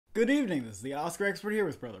Good evening, this is the Oscar expert here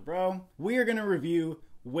with Brother Bro. We are going to review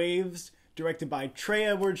Waves, directed by Trey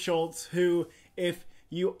Edward Shults, who, if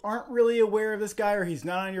you aren't really aware of this guy or he's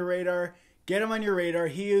not on your radar, get him on your radar.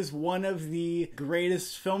 He is one of the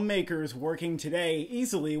greatest filmmakers working today,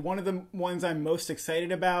 easily one of the ones I'm most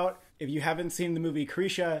excited about. If you haven't seen the movie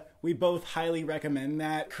Krisha, we both highly recommend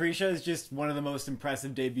that. Krisha is just one of the most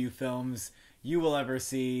impressive debut films you will ever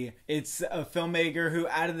see. It's a filmmaker who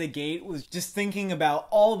out of the gate was just thinking about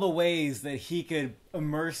all the ways that he could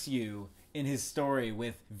immerse you in his story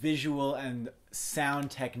with visual and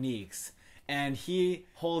sound techniques. And he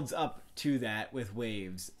holds up to that with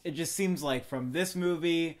Waves. It just seems like from this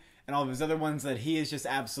movie and all of his other ones that he is just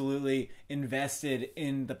absolutely invested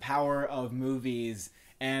in the power of movies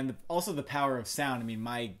and also the power of sound. I mean,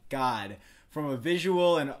 my God, from a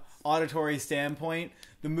visual and auditory standpoint,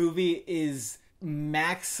 the movie is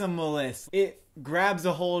maximalist. It grabs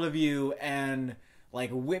a hold of you and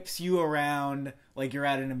like whips you around like you're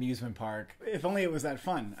at an amusement park. If only it was that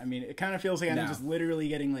fun. I mean, it kind of feels like I'm just literally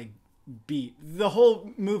getting like beat. The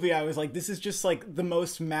whole movie I was like, this is just like the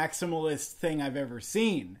most maximalist thing I've ever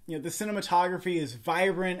seen. You know, the cinematography is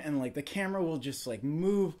vibrant and like the camera will just like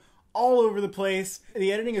move all over the place.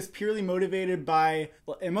 The editing is purely motivated by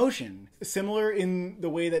emotion. Similar in the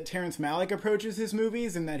way that Terrence Malick approaches his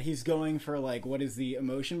movies, in that he's going for like, what is the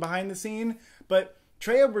emotion behind the scene? But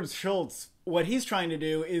Trey Edward Shults, what he's trying to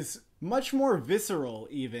do is much more visceral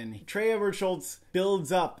even. Trey Edward Shults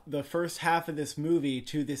builds up the first half of this movie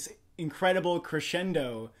to this incredible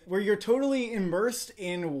crescendo where you're totally immersed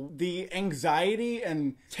in the anxiety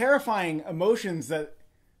and terrifying emotions that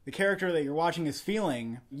the character that you're watching is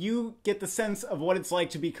feeling. You get the sense of what it's like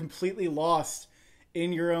to be completely lost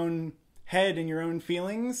in your own head and your own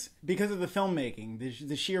feelings because of the filmmaking,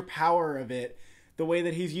 the sheer power of it, the way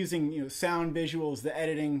that he's using, you know, sound, visuals, the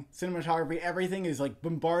editing, cinematography, everything is like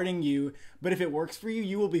bombarding you. But if it works for you,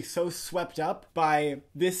 you will be so swept up by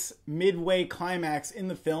this midway climax in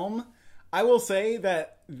the film. I will say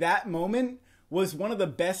that that moment was one of the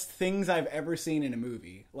best things I've ever seen in a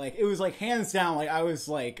movie. Like, it was like hands down, like I was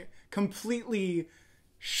like completely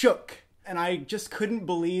shook. And I just couldn't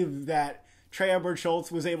believe that Trey Edward Shults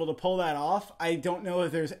was able to pull that off. I don't know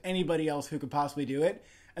if there's anybody else who could possibly do it.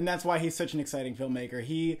 And that's why he's such an exciting filmmaker.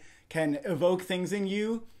 He can evoke things in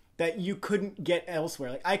you that you couldn't get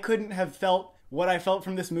elsewhere. Like, I couldn't have felt what I felt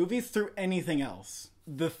from this movie through anything else.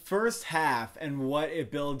 The first half and what it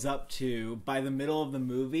builds up to by the middle of the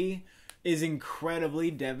movie is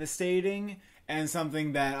incredibly devastating and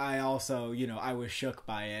something that I also, you know, I was shook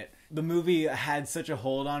by it. The movie had such a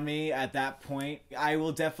hold on me at that point. I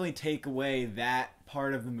will definitely take away that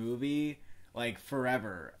part of the movie like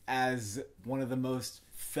forever as one of the most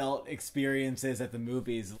felt experiences at the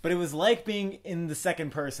movies. But it was like being in the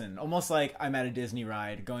second person, almost like I'm at a Disney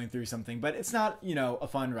ride going through something, but it's not, you know, a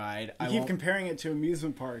fun ride. You keep comparing it to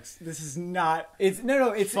amusement parks. This is not. It's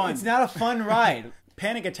fun. It's not a fun ride.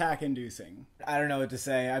 Panic attack inducing. I don't know what to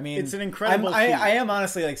say. I mean, it's an incredible I am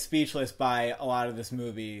honestly like speechless by a lot of this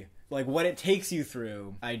movie. Like what it takes you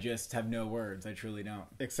through, I just have no words. I truly don't.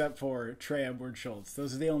 Except for Trey Edward Shults.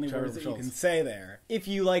 Those are the only words that you can say there. If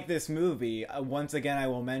you like this movie, once again I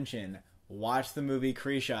will mention, watch the movie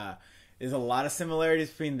Krisha. There's a lot of similarities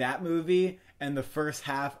between that movie and the first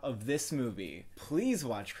half of this movie. Please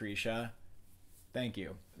watch Krisha. Thank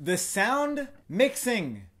you. The sound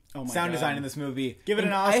mixing. Oh my sound God. Design in this movie. Give it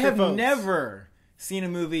an Oscar. I have never seen a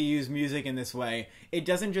movie use music in this way. It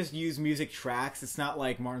doesn't just use music tracks. It's not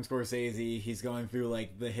like Martin Scorsese. He's going through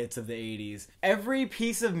like the hits of the 80s. Every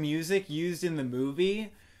piece of music used in the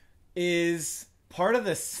movie is part of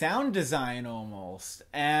the sound design almost.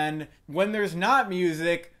 And when there's not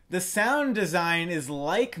music, the sound design is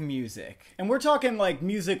like music. And we're talking like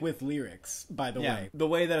music with lyrics, by the way. The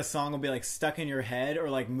way that a song will be like stuck in your head or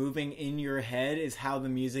like moving in your head is how the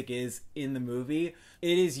music is in the movie.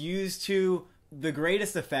 It is used to the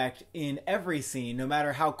greatest effect in every scene, no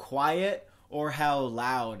matter how quiet or how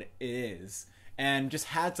loud it is. And just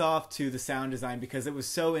hats off to the sound design because it was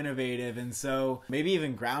so innovative and so maybe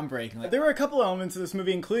even groundbreaking. Like, there were a couple elements of this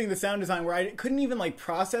movie, including the sound design, where I couldn't even like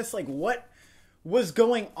process like what was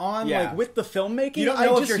going on like with the filmmaking. You don't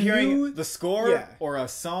know if you're hearing the score or a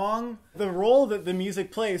song. The role that the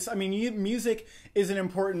music plays, I mean, music is an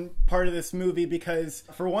important part of this movie because,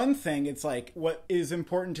 for one thing, it's like what is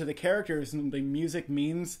important to the characters, and the music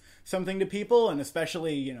means something to people, and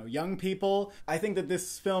especially, you know, young people. I think that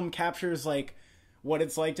this film captures like what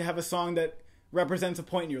it's like to have a song that represents a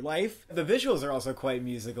point in your life. The visuals are also quite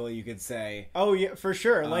musical, you could say. Oh yeah, for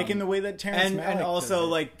sure. Like in the way that Terrence Malick and also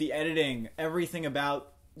like the editing, everything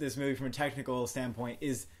about this movie from a technical standpoint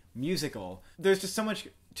is musical. There's just so much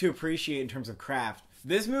to appreciate in terms of craft.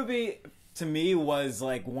 This movie, to me, was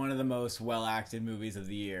like one of the most well-acted movies of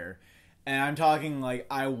the year. And I'm talking like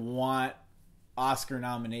I want Oscar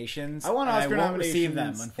nominations. I want Oscar nominations. Receive them.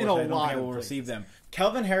 Unfortunately, in a I don't lot think I of will places. receive them.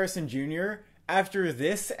 Kelvin Harrison Jr., after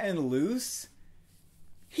this and Loose,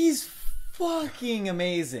 he's fucking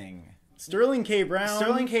amazing. Sterling K.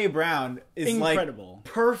 Brown is incredible. Like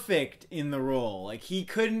perfect in the role. Like he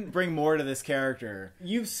couldn't bring more to this character.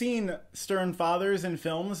 You've seen Stern Fathers in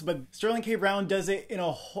films, but Sterling K. Brown does it in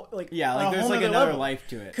a whole, like there's like another life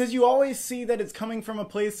to it. Because you always see that it's coming from a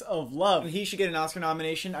place of love. He should get an Oscar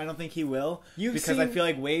nomination. I don't think he will. I feel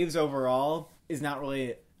like Waves overall is not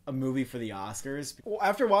really a movie for the Oscars. Well,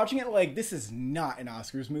 after watching it, like, this is not an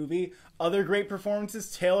Oscars movie. Other great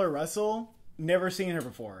performances, Taylor Russell, never seen her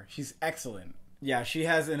before. She's excellent. Yeah, she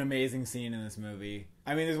has an amazing scene in this movie.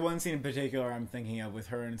 I mean, there's one scene in particular I'm thinking of with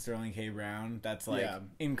her and Sterling K. Brown that's, like,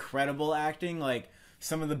 incredible acting. Like,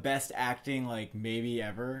 some of the best acting, like, maybe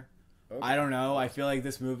ever. Okay. I don't know. I feel like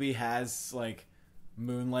this movie has, like,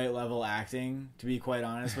 Moonlight level acting, to be quite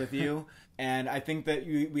honest with you. And I think that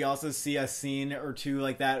we also see a scene or two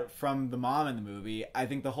like that from the mom in the movie. I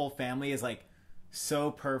think the whole family is like so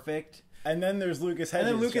perfect. And then there's Lucas Hedges.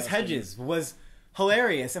 And then Lucas Hedges was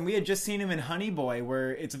hilarious. And we had just seen him in Honey Boy,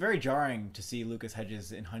 where it's very jarring to see Lucas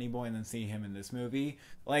Hedges in Honey Boy and then see him in this movie.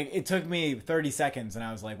 Like, it took me 30 seconds and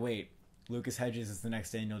I was like, wait, Lucas Hedges is the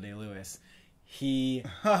next Daniel Day-Lewis. He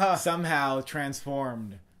somehow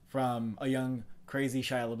transformed from a young crazy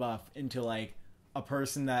Shia LaBeouf into like a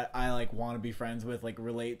person that I like want to be friends with, like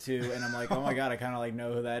relate to, and I'm like, oh my god, I kind of like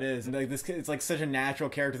know who that is. And like this, it's like such a natural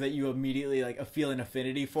character that you immediately like feel an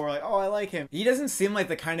affinity for. Like, oh, I like him. He doesn't seem like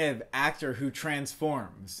the kind of actor who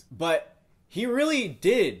transforms, but he really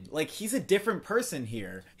did. Like, he's a different person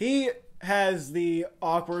here. He has the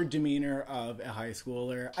awkward demeanor of a high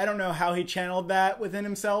schooler. I don't know how he channeled that within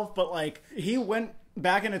himself, but like he went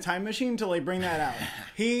back in a time machine to like bring that out.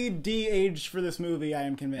 He de-aged for this movie, I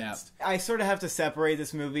am convinced. Yeah. I sort of have to separate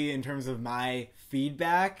this movie in terms of my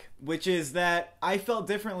feedback, which is that I felt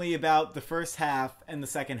differently about the first half and the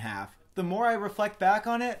second half. The more I reflect back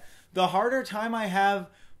on it, the harder time I have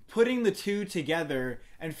putting the two together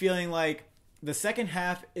and feeling like the second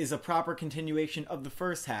half is a proper continuation of the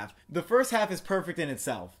first half. The first half is perfect in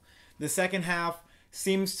itself. The second half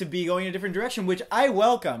seems to be going in a different direction, which I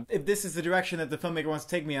welcome. If this is the direction that the filmmaker wants to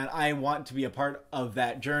take me on, I want to be a part of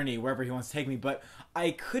that journey wherever he wants to take me. But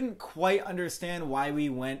I couldn't quite understand why we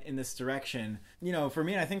went in this direction. You know, for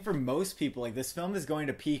me, and I think for most people, like, this film is going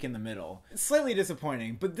to peak in the middle. It's slightly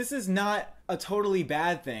disappointing, but this is not a totally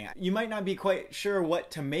bad thing. You might not be quite sure what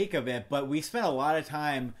to make of it, but we spent a lot of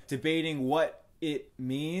time debating what it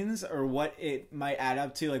means or what it might add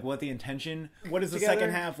up to, like what the intention. What does the second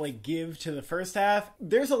half like give to the first half?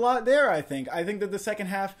 There's a lot there, I think. I think that the second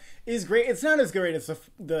half is great. It's not as great as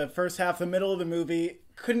the first half. The middle of the movie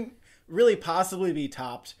couldn't really possibly be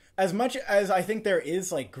topped. As much as I think there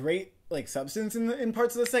is like great like substance in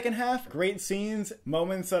parts of the second half, great scenes,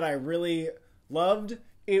 moments that I really loved,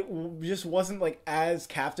 it just wasn't like as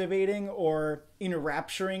captivating or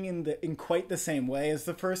enrapturing in quite the same way as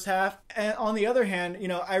the first half. And on the other hand, you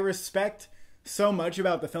know, I respect so much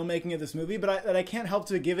about the filmmaking of this movie, but I can't help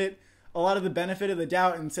to give it a lot of the benefit of the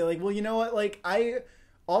doubt and say like, well, you know what, like I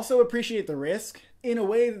also appreciate the risk. In a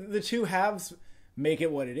way, the two halves make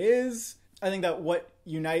it what it is. I think that what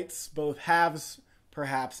unites both halves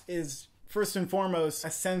perhaps is first and foremost a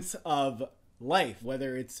sense of life,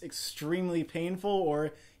 whether it's extremely painful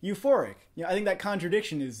or euphoric. You know, I think that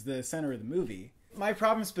contradiction is the center of the movie. My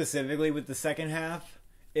problem specifically with the second half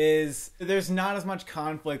is there's not as much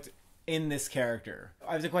conflict in this character.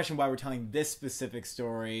 I have to question why we're telling this specific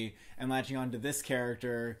story and latching onto this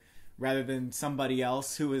character rather than somebody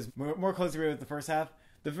else who is more closely related with the first half.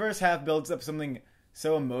 The first half builds up something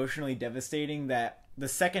so emotionally devastating that the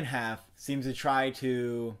second half seems to try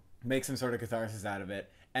to make some sort of catharsis out of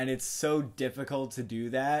it. And it's so difficult to do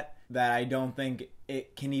that I don't think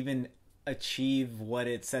it can even achieve what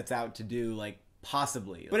it sets out to do, like,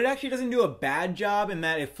 possibly. But it actually doesn't do a bad job in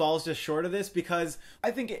that it falls just short of this, because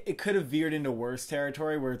I think it could have veered into worse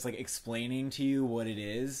territory where it's, like, explaining to you what it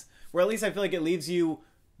is. Where at least I feel like it leaves you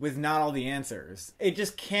with not all the answers. It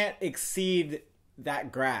just can't exceed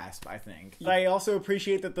that grasp, I think. But I also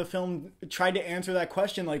appreciate that the film tried to answer that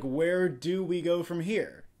question, like, where do we go from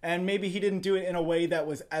here? And maybe he didn't do it in a way that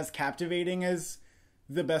was as captivating as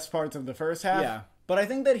the best parts of the first half. Yeah. But I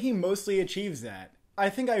think that he mostly achieves that. I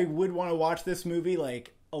think I would want to watch this movie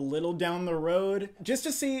like a little down the road just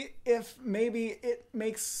to see if maybe it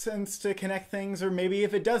makes sense to connect things or maybe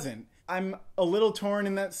if it doesn't. I'm a little torn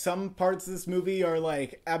in that some parts of this movie are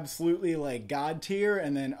like absolutely like god tier,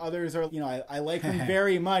 and then others are, you know, I like them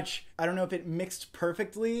very much. I don't know if it mixed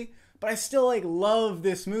perfectly, but I still like love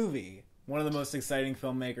this movie. One of the most exciting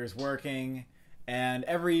filmmakers working, and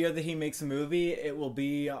every year that he makes a movie, it will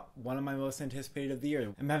be one of my most anticipated of the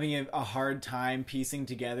year. I'm having a hard time piecing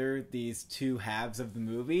together these two halves of the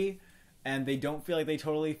movie, and they don't feel like they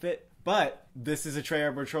totally fit. But this is a Trey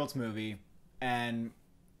Edward Shults movie, and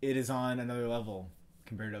it is on another level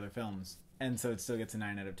compared to other films. And so it still gets a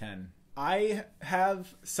 9 out of 10. I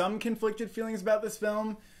have some conflicted feelings about this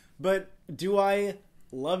film, but do I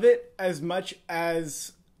love it as much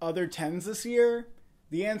as other 10s this year?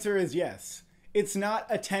 The answer is yes. It's not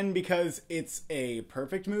a 10 because it's a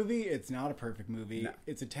perfect movie. It's not a perfect movie. No.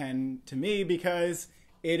 It's a 10 to me because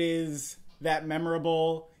it is that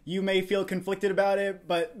memorable. You may feel conflicted about it,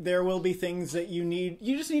 but there will be things that you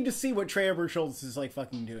just need to see what Trey Edward Shults is like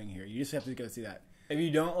fucking doing here. You just have to go see that. If you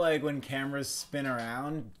don't like when cameras spin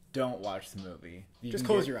around, don't watch the movie. Just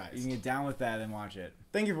close your eyes. You can get down with that and watch it.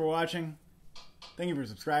 Thank you for watching. Thank you for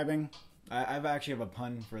subscribing. I actually have a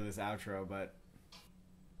pun for this outro, but